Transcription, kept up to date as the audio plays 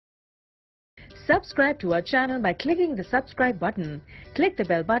Subscribe to our channel by clicking the subscribe button. Click the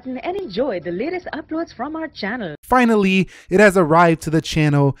bell button and enjoy the latest uploads from our channel. Finally, it has arrived to the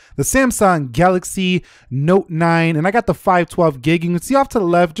channel, the Samsung Galaxy Note 9, and I got the 512 gig. You can see off to the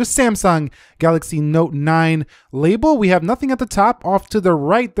left, just Samsung Galaxy Note 9 label. We have nothing at the top. Off to the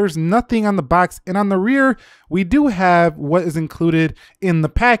right, there's nothing on the box, and on the rear, we do have what is included in the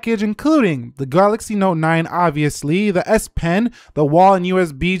package, including the Galaxy Note 9, obviously, the S Pen, the wall and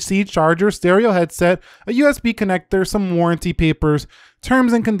USB-C charger, stereo headset, a USB connector, some warranty papers,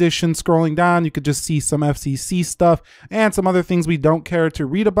 terms and conditions. Scrolling down, you could just see some FCC stuff and some other things we don't care to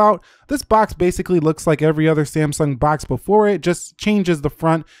read about. This box basically looks like every other Samsung box before it, just changes the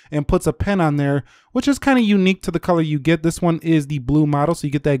front and puts a pen on there, which is kind of unique to the color you get. This one is the blue model, so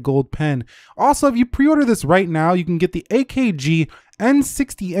you get that gold pen. Also, if you pre-order this right now, you can get the AKG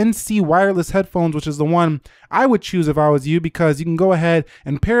N60NC wireless headphones, which is the one I would choose if I was you, because you can go ahead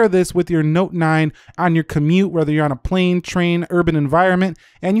and pair this with your Note 9 on your commute, whether you're on a plane, train, urban environment,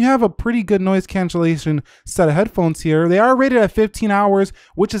 and you have a pretty good noise cancellation set of headphones here. They are rated at 15 hours,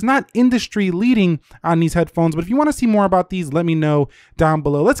 which is not industry leading on these headphones, but if you want to see more about these, let me know down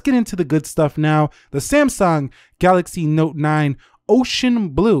below. Let's get into the good stuff now. The Samsung Galaxy Note 9 Ocean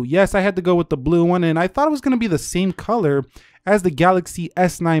Blue. Yes, I had to go with the blue one, and I thought it was going to be the same color as the Galaxy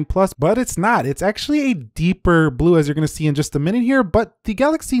S9 Plus, but it's not. It's actually a deeper blue, as you're going to see in just a minute here. But the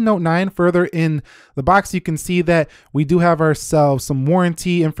Galaxy Note 9, further in the box, you can see that we do have ourselves some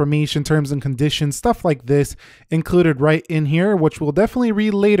warranty information, terms and conditions, stuff like this included right in here, which we'll definitely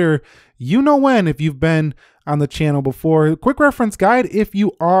read later, you know when, if you've been on the channel before. Quick reference guide if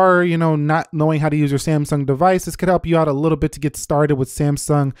you are, not knowing how to use your Samsung device. This could help you out a little bit to get started with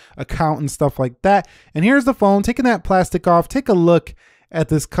Samsung account and stuff like that. And here's the phone. Taking that plastic off, take a look at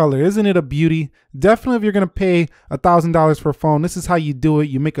this color. Isn't it a beauty? Definitely, if you're gonna pay $1,000 for a phone, this is how you do it.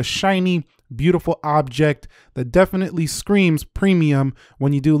 You make a shiny, beautiful object that definitely screams premium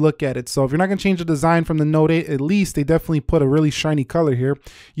when you do look at it. So if you're not gonna change the design from the Note 8, at least they definitely put a really shiny color here.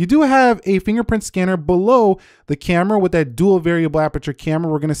 You do have a fingerprint scanner below the camera with that dual variable aperture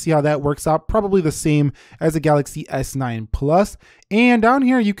camera. We're gonna see how that works out. Probably the same as the Galaxy S9 Plus. And down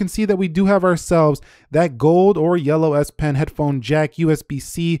here, you can see that we do have ourselves that gold or yellow S Pen headphone jack,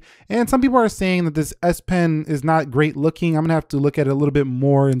 USB-C. And some people are saying that this S Pen is not great looking. I'm gonna have to look at it a little bit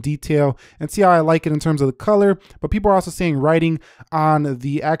more in detail and see how I like it in terms of the color. But people are also saying writing on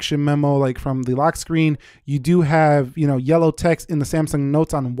the action memo, like from the lock screen, you do have, yellow text in the Samsung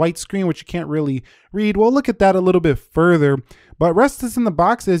Notes on white screen, which you can't really read. We'll look at that a little bit further. But rest is in the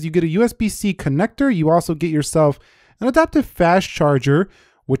box is you get a USB-C connector. You also get yourself an adaptive fast charger,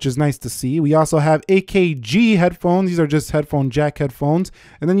 which is nice to see. We also have AKG headphones. These are just headphone jack headphones.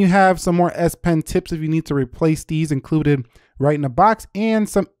 And then you have some more S Pen tips if you need to replace these included right in the box, and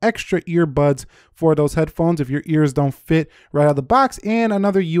some extra earbuds for those headphones if your ears don't fit right out of the box, and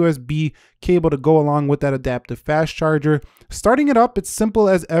another USB cable to go along with that adaptive fast charger. Starting it up, it's simple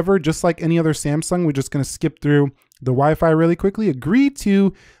as ever, just like any other Samsung. We're just gonna skip through the Wi-Fi really quickly, agree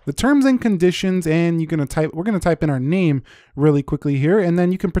to the terms and conditions, and we're gonna type in our name really quickly here, and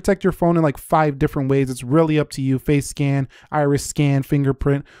then you can protect your phone in like 5 different ways. It's really up to you. Face scan, iris scan,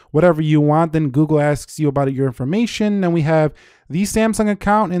 fingerprint, whatever you want. Then Google asks you about your information. Then we have the Samsung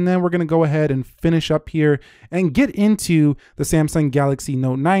account, and then we're gonna go ahead and finish up here and get into the Samsung Galaxy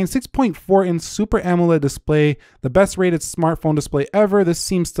Note 9 6.4-inch Super AMOLED display, the best rated smartphone display ever. This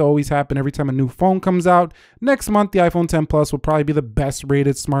seems to always happen every time a new phone comes out. Next month, the iPhone 10 Plus will probably be the best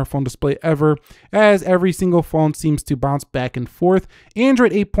rated smartphone display ever, as every single phone seems to bounce back and forth.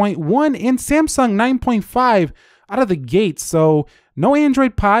 Android 8.1 and Samsung 9.5 out of the gate. So no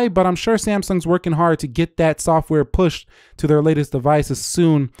Android Pie, but I'm sure Samsung's working hard to get that software pushed to their latest device as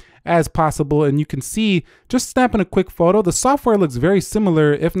soon as possible. And you can see, just snapping a quick photo, the software looks very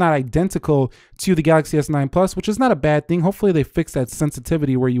similar, if not identical, to the Galaxy S9 Plus, which is not a bad thing. Hopefully they fix that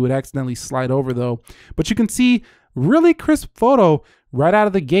sensitivity where you would accidentally slide over though. But you can see really crisp photo right out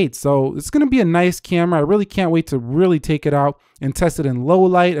of the gate. So it's going to be a nice camera. I really can't wait to really take it out and test it in low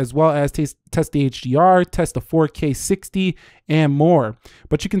light, as well as test the HDR, test the 4K 60 and more.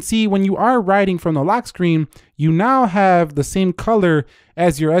 But you can see when you are writing from the lock screen, you now have the same color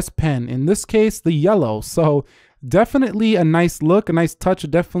as your S Pen, in this case, the yellow. So definitely a nice look, a nice touch.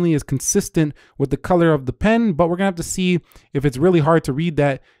 It definitely is consistent with the color of the pen, but we're gonna have to see if it's really hard to read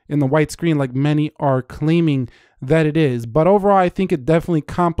that in the white screen like many are claiming that it is. But overall, I think it definitely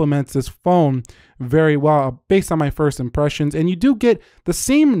complements this phone very well based on my first impressions. And you do get the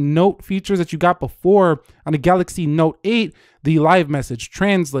same note features that you got before on the Galaxy Note 8, the live message,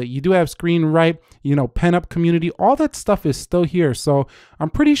 translate. You do have screen write, pen up community, all that stuff is still here. So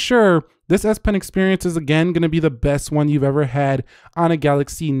I'm pretty sure This S Pen experience is again going to be the best one you've ever had on a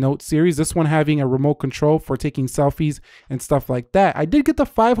Galaxy Note series. This one having a remote control for taking selfies and stuff like that. I did get the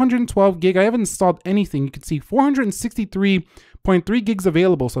 512 gig. I haven't installed anything. You can see 463.3 gigs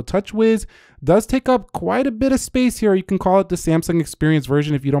available. So TouchWiz does take up quite a bit of space here. You can call it the Samsung Experience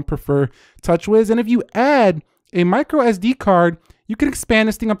version if you don't prefer TouchWiz. And if you add a micro SD card, you can expand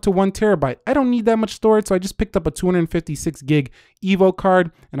this thing up to 1 terabyte. I don't need that much storage, so I just picked up a 256 gig Evo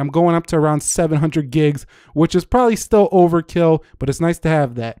card, and I'm going up to around 700 gigs, which is probably still overkill, but it's nice to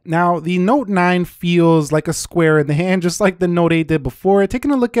have that. Now, the Note 9 feels like a square in the hand, just like the Note 8 did before.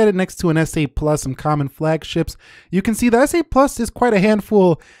 Taking a look at it next to an S8 Plus, some common flagships, you can see the S8 Plus is quite a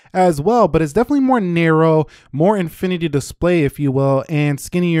handful as well, but it's definitely more narrow, more infinity display, if you will, and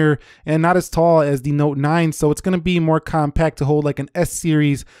skinnier and not as tall as the Note 9. So it's going to be more compact to hold like an S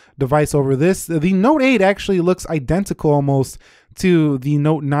series device over this. The Note 8 actually looks identical almost to the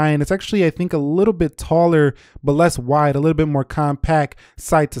Note 9. It's actually, I think, a little bit taller, but less wide, a little bit more compact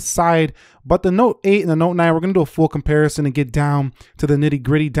side to side. But the Note 8 and the Note 9, we're going to do a full comparison and get down to the nitty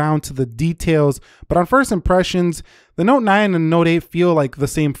gritty, down to the details. But on first impressions, the Note 9 and the Note 8 feel like the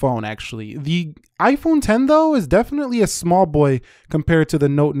same phone, actually. The iPhone 10, though, is definitely a small boy compared to the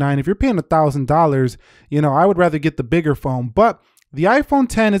Note 9. If you're paying $1,000, you know, I would rather get the bigger phone. But the iPhone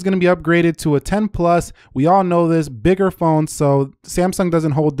 10 is going to be upgraded to a 10 Plus. We all know this, bigger phone, so Samsung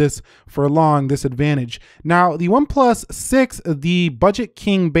doesn't hold this for long, this advantage. Now, the OnePlus 6, the budget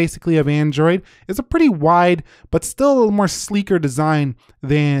king basically of Android, is a pretty wide, but still a little more sleeker design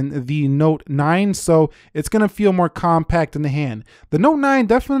than the Note 9, so it's going to feel more compact in the hand. The Note 9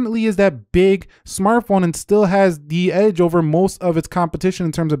 definitely is that big smartphone and still has the edge over most of its competition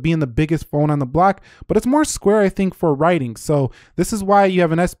in terms of being the biggest phone on the block, but it's more square, I think, for writing. So this is why you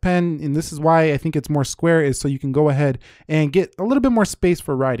have an S Pen, and this is why I think it's more square, is so you can go ahead and get a little bit more space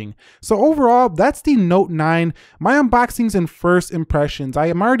for writing. So overall, that's the Note 9. My unboxings and first impressions. I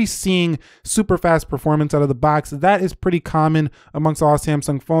am already seeing super fast performance out of the box. That is pretty common amongst all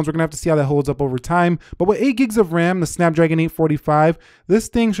Samsung phones. We're gonna have to see how that holds up over time. But with 8 gigs of RAM, the Snapdragon 845, this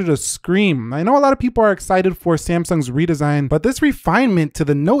thing should just scream. I know a lot of people are excited for Samsung's redesign, but this refinement to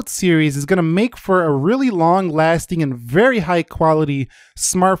the Note series is gonna make for a really long lasting and very high quality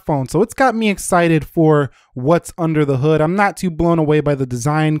smartphone. So it's got me excited for what's under the hood. I'm not too blown away by the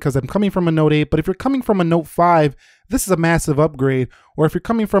design because I'm coming from a Note 8, but if you're coming from a Note 5, this is a massive upgrade. Or if you're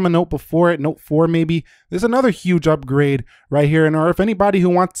coming from a Note before it, Note 4 maybe, there's another huge upgrade right here. And or if anybody who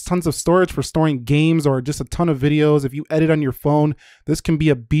wants tons of storage for storing games or just a ton of videos, if you edit on your phone, this can be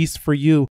a beast for you.